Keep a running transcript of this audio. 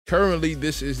Currently,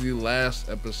 this is the last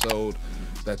episode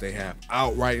that they have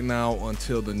out right now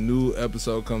until the new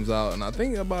episode comes out. And I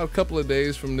think about a couple of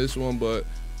days from this one, but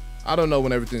I don't know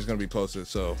when everything's gonna be posted.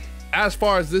 So as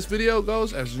far as this video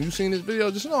goes, as you've seen this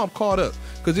video, just know I'm caught up.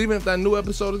 Because even if that new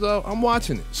episode is out, I'm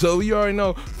watching it. So you already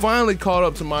know, finally caught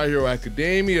up to My Hero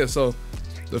Academia. So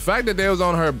the fact that they was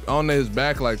on his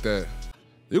back like that,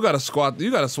 you gotta swat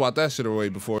that shit away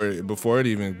before it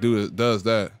even does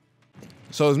that.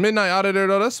 So is Midnight out of there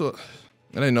though? That's what.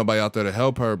 There ain't nobody out there to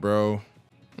help her, bro.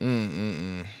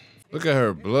 Look at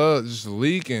her blood just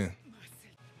leaking.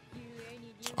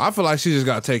 I feel like she just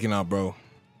got taken out, bro.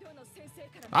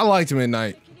 I liked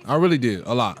Midnight. I really did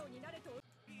a lot.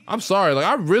 I'm sorry, like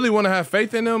I really want to have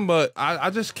faith in him, but I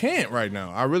just can't right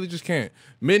now. I really just can't.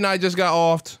 Midnight just got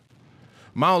offed.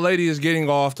 Mount Lady is getting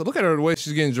offed. Look at her the way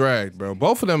she's getting dragged, bro.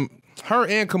 Both of them, her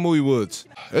and Kamui Woods.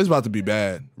 It's about to be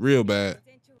bad, real bad.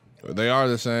 But they are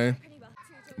the same.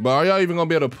 But are y'all even gonna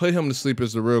be able to put him to sleep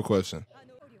is the real question.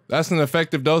 That's an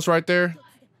effective dose right there.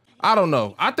 I don't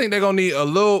know. I think they're gonna need a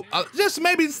little, just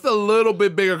maybe just a little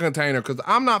bit bigger container, because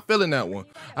I'm not feeling that one.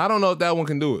 I don't know if that one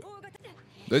can do it.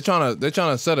 They're trying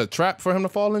to set a trap for him to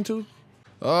fall into.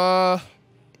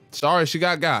 Sorry, she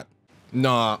got.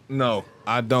 No,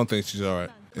 I don't think she's all right.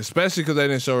 Especially because they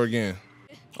didn't show her again.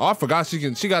 Oh, I forgot she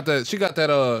got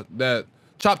that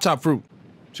chop fruit.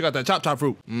 She got that chop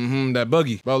fruit. That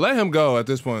buggy. Bro, let him go at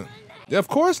this point. Yeah, of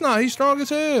course not. He's strong as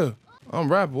hell. I'm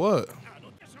rap what?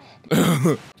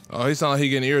 Oh, he sound like he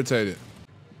getting irritated.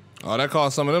 Oh, that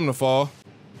caused some of them to fall.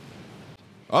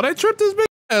 Oh, they tripped his big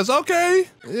ass. Okay.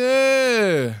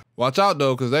 Yeah. Watch out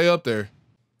though, cause they up there.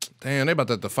 Damn, they about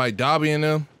to have to fight Dobby and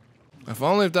them. If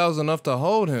only if that was enough to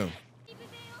hold him.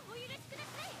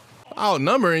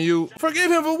 Outnumbering you. Forgive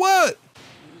him for what?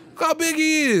 Look how big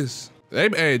he is.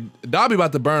 Hey, Dobby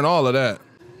about to burn all of that.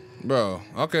 Bro,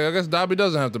 okay, I guess Dobby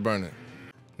doesn't have to burn it.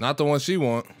 Not the one she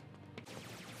want.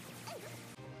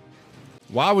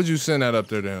 Why would you send that up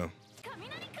there to him?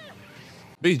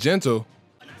 Be gentle.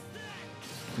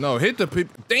 No, hit the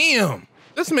people. Damn!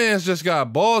 This man's just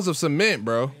got balls of cement,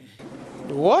 bro.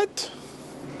 What?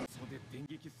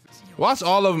 Watch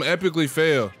all of them epically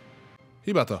fail.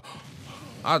 He about to,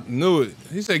 I knew it.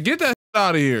 He said, get that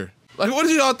out of here. Like, what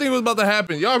did y'all think was about to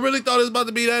happen? Y'all really thought it was about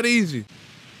to be that easy?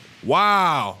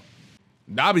 Wow.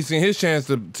 Dobby seen his chance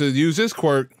to use his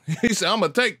quirk. He said, I'm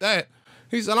gonna take that.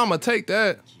 He said, I'm gonna take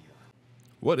that.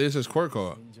 What is his quirk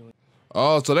called?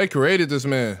 Oh, so they created this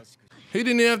man. He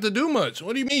didn't even have to do much.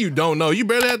 What do you mean you don't know? You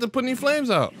barely had to put any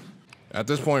flames out. At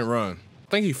this point, run.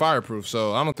 I think he fireproof,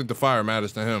 so I don't think the fire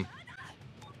matters to him.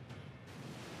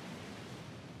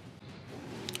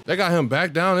 They got him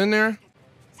back down in there?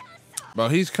 Bro,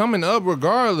 he's coming up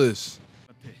regardless.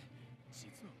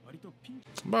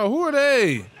 Bro, who are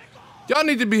they? Y'all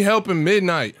need to be helping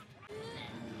Midnight.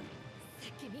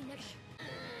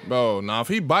 Bro, now if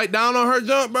he bite down on her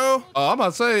jump, bro. Oh, I'm about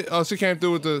to say, oh, she came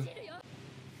through with the.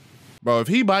 Bro, if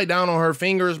he bite down on her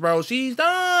fingers, bro, she's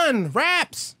done.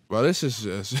 Raps. Bro, this is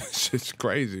just it's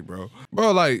crazy, bro.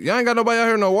 Bro, like, y'all ain't got nobody out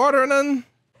here, no water or nothing?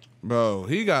 Bro,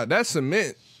 he got that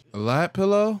cement. A lap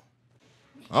pillow?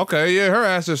 Okay, yeah, her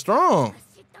ass is strong.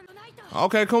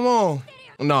 Okay, come on.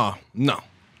 No.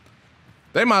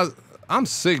 They might. I'm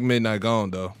sick. Midnight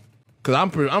gone though, cause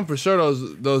I'm for sure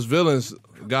those villains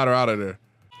got her out of there.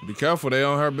 Be careful, they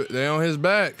on her. They on his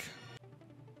back.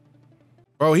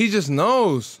 Bro, he just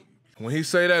knows when he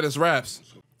say that it's raps.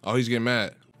 Oh, he's getting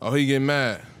mad. Oh, he getting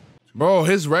mad. Bro,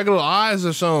 his regular eyes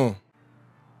are shown.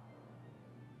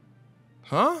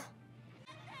 Huh?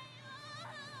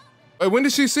 Wait, when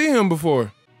did she see him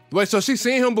before? Wait, so she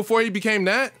seen him before he became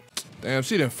that? Damn,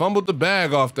 she done fumbled the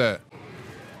bag off that.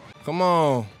 Come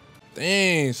on.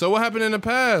 Dang, so what happened in the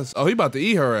past? Oh, he about to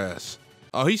eat her ass.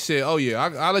 Oh, he said, oh yeah,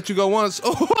 I'll let you go once.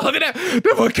 Oh, look at that.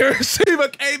 That boy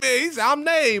Kirishima came in. He said, I'm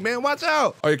Nate, man, watch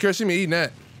out. Oh yeah, Kirishima eating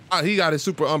that. He got his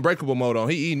super unbreakable mode on.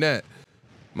 He eating that.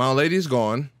 Mount Lady's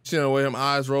gone. See the way him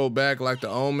eyes roll back like the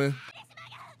Omen.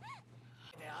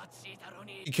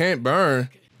 He can't burn.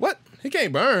 What? He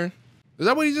can't burn? Is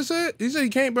that what he just said? He said he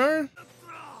can't burn?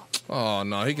 Oh,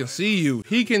 no, he can see you.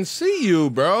 He can see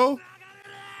you, bro.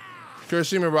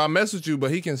 Kirishima, bro, I mess with you, but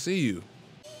he can see you.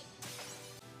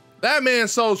 That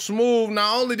man's so smooth.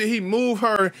 Not only did he move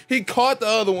her, he caught the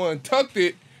other one, tucked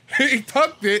it. He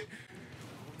tucked it.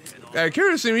 Hey,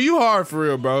 Kirishima, you hard for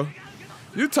real, bro.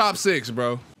 You top 6,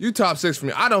 bro. You top 6 for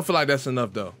me. I don't feel like that's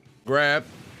enough, though. Grab.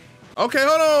 Okay,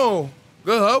 hold on.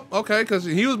 Good hope. Okay, because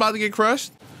he was about to get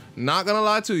crushed. Not gonna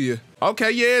lie to you.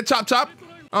 Okay, yeah, chop.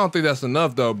 I don't think that's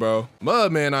enough though, bro.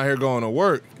 Mudman out here going to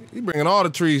work. He bringing all the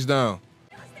trees down.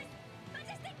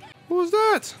 Who was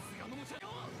that?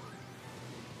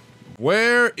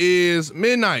 Where is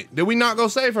Midnight? Did we not go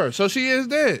save her? So she is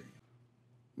dead.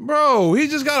 Bro, he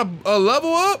just got a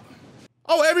level up?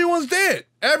 Oh, everyone's dead.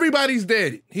 Everybody's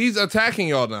dead. He's attacking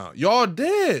y'all now. Y'all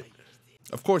dead.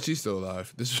 Of course he's still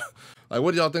alive. This, like,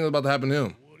 what do y'all think is about to happen to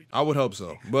him? I would hope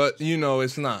so. But, you know,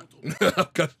 it's not.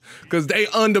 Because they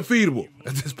undefeatable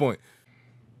at this point.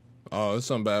 Oh, there's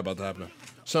something bad about to happen.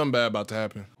 Something bad about to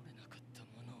happen.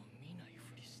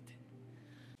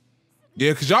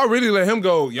 Yeah, because y'all really let him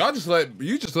go. You just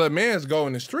let mans go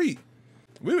in the street.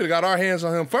 We would have got our hands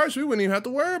on him first. We wouldn't even have to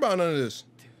worry about none of this.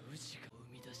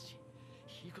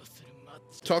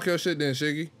 Talk your shit then,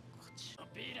 Shiggy.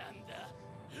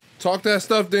 Talk that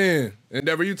stuff then.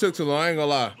 Endeavor, you took too long, I ain't gonna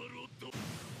lie.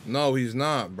 No, he's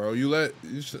not, bro.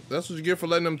 That's what you get for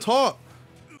letting him talk.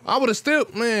 I would have still,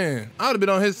 man, I would have been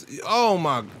on his, oh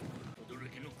my.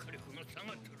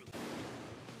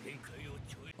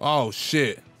 Oh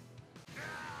shit.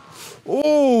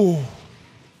 Oh.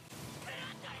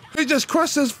 He just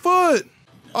crushed his foot.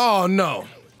 Oh no.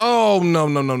 Oh no,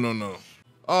 no, no, no, no.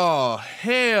 Oh,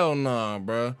 hell nah,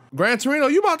 bro. Gran Torino,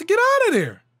 you about to get out of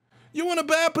there. You in a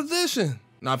bad position.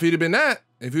 Now, if you'd have been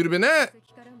that,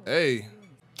 hey,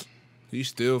 he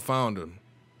still found him.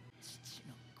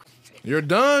 You're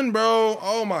done, bro.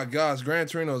 Oh my gosh, Gran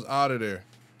Torino's out of there.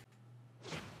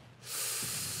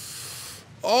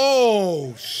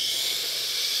 Oh,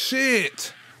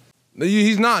 shit.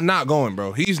 He's not going,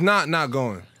 bro. He's not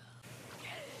going.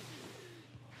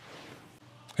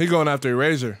 He going after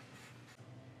Eraser.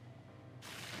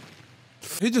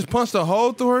 He just punched a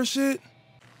hole through her shit.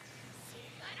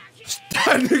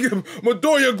 That nigga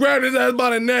Midoriya grabbed his ass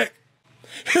by the neck.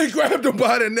 He grabbed him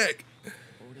by the neck.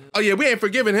 Oh yeah, we ain't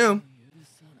forgiving him.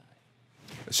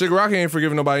 Shigaraki ain't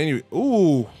forgiving nobody anyway.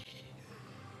 Ooh.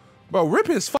 Bro, rip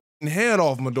his fucking head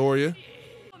off, Midoriya.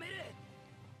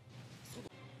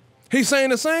 He's saying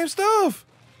the same stuff.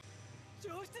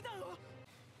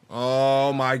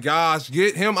 Oh my gosh,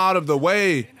 get him out of the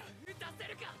way.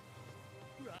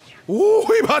 Ooh,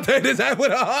 he about to hit his head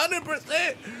with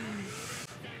 100%.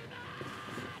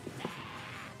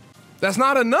 That's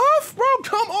not enough, bro.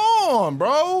 Come on,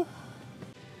 bro.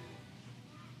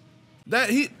 That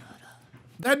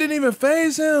didn't even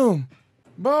faze him.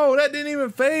 Bro, that didn't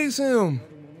even faze him.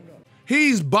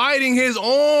 He's biting his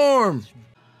arm.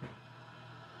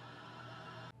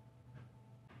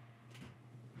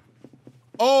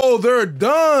 Oh, they're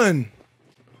done.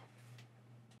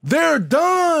 They're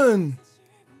done.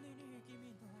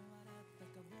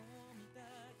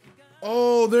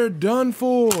 Oh, they're done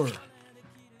for.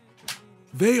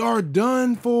 They are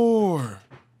done for.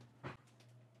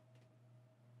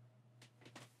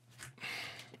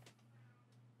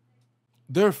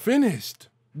 They're finished.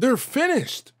 They're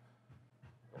finished.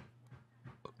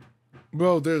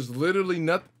 Bro, there's literally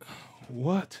nothing.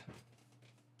 What?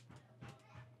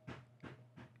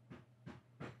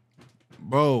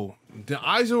 Bro, the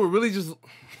Aizo were really just...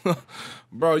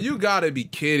 Bro, you gotta be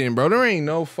kidding, bro. There ain't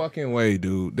no fucking way,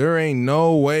 dude. There ain't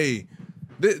no way.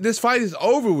 This fight is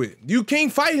over with. You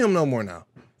can't fight him no more now.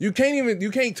 You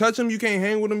can't touch him. You can't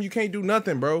hang with him. You can't do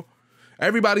nothing, bro.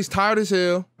 Everybody's tired as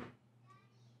hell.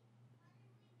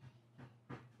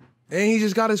 And he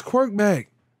just got his quirk back.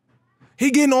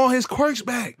 He getting all his quirks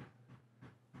back.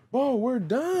 Bro, we're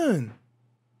done.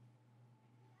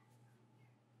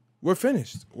 We're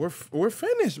finished. We're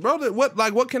finished, bro.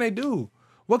 What can they do?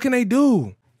 What can they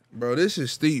do? Bro, this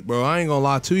is steep, bro. I ain't gonna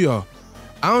lie to y'all.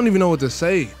 I don't even know what to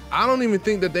say. I don't even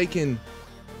think that they can,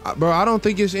 bro, I don't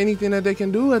think it's anything that they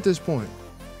can do at this point.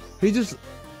 He just,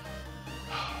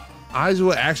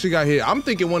 Aizawa actually got hit. I'm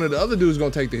thinking one of the other dudes gonna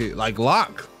take the hit, like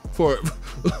Locke for,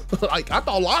 like, I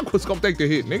thought Locke was gonna take the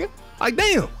hit, nigga. Like,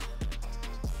 damn.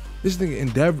 This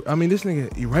nigga this nigga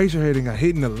Eraserhead and got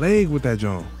hit in the leg with that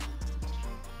joint.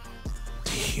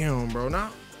 Damn, bro,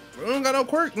 now, we don't got no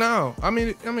quirk now. I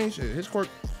mean, shit, his quirk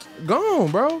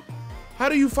gone, bro. How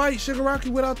do you fight Shigaraki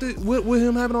without with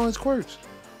him having all his quirks?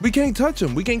 We can't touch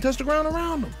him. We can't touch the ground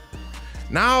around him.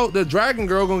 Now the dragon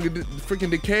girl gonna get freaking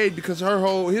decayed because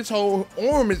his whole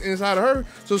arm is inside of her.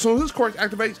 So as soon as his quirk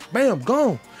activates, bam,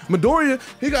 gone. Midoriya,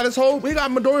 he got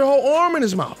Midoriya's whole arm in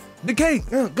his mouth. Decayed,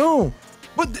 gone.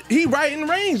 But he right in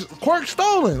range. Quirk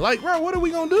stolen. Like, bro, what are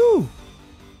we gonna do?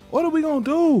 What are we gonna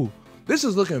do? This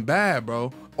is looking bad,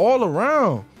 bro. All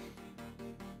around.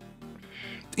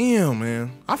 Damn,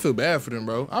 man. I feel bad for them,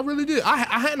 bro. I really did. I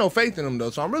had no faith in them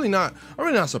though, so I'm really not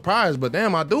surprised, but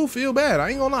damn, I do feel bad. I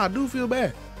ain't gonna lie, I do feel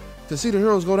bad to see the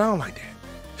heroes go down like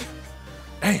that.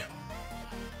 Damn.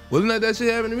 Wouldn't let that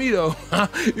shit happen to me though.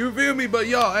 You feel me? But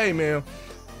y'all, hey man,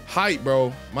 hype,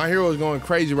 bro. My Hero is going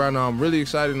crazy right now. I'm really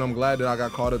excited and I'm glad that I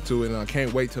got caught up to it, and I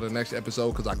can't wait till the next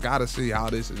episode because I gotta see how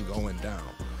this is going down,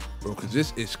 bro, because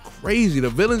this is crazy. The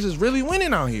villains is really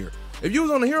winning out here. If you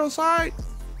was on the hero side,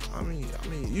 I mean,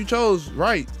 you chose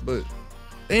right, but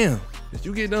damn, did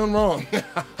you get done wrong?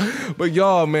 But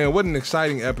y'all, man, what an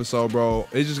exciting episode, bro.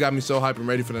 It just got me so hyped and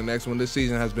ready for the next one. This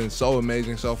season has been so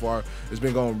amazing so far. It's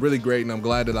been going really great, and I'm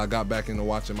glad that I got back into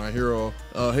watching My Hero.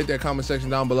 Hit that comment section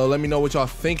down below. Let me know what y'all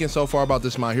thinking so far about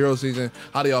this My Hero season.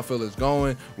 How do y'all feel it's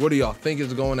going? What do y'all think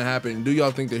is going to happen? Do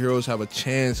y'all think the heroes have a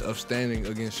chance of standing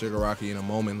against Shigaraki in a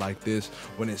moment like this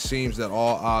when it seems that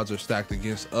all odds are stacked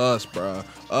against us, bruh?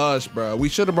 Us, bruh. We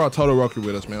should have brought Todoroki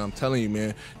with us, man. I'm telling you,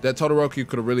 man. That Todoroki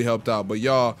could have really helped out. But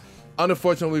y'all,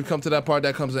 unfortunately, we've come to that part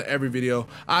that comes in every video.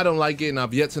 I don't like it, and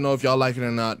I've yet to know if y'all like it or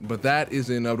not, but that is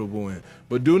the inevitable end.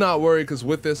 But do not worry, because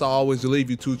with this, I always leave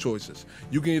you two choices.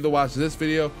 You can either watch this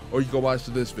video, or you can watch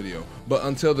this video. But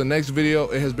until the next video,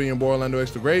 it has been your boy,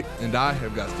 EarlandoXDaGreat, and I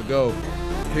have got to go.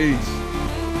 Peace.